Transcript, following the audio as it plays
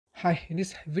Hi, in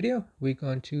this video, we're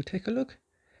going to take a look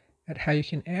at how you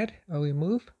can add or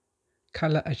remove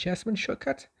color adjustment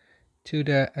shortcut to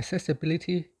the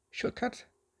accessibility shortcut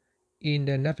in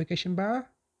the navigation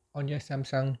bar on your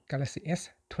Samsung Galaxy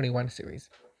S21 series.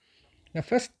 Now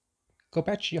first, go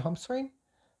back to your home screen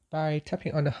by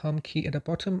tapping on the home key at the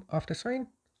bottom of the screen.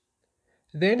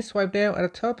 Then swipe down at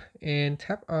the top and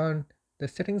tap on the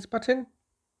settings button.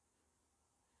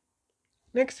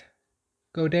 Next,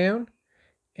 go down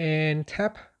and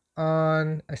tap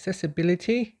on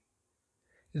accessibility,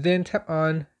 then tap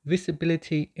on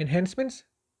visibility enhancements.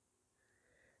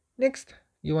 Next,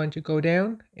 you want to go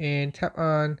down and tap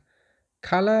on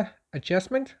color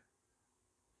adjustment,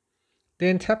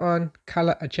 then tap on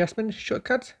color adjustment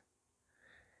shortcut.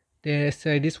 These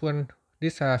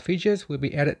features will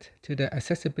be added to the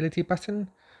accessibility button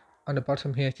on the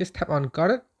bottom here. Just tap on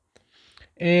got it,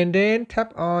 and then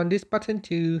tap on this button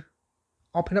to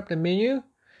open up the menu.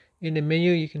 In the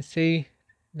menu, you can see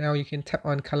now you can tap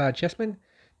on color adjustment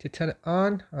to turn it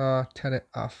on or turn it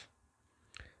off.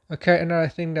 Okay, another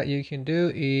thing that you can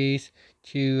do is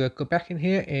to go back in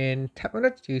here and tap on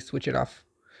it to switch it off.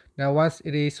 Now once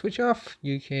it is switched off,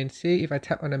 you can see if I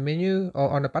tap on the menu or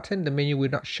on the button, the menu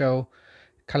will not show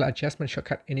color adjustment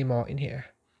shortcut anymore in here.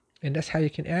 And that's how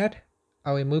you can add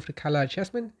or remove the color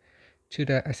adjustment to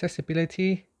the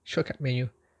accessibility shortcut menu.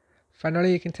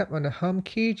 Finally, you can tap on the home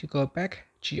key to go back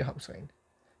to your home screen.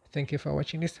 Thank you for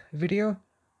watching this video.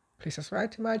 Please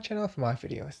subscribe to my channel for more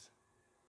videos.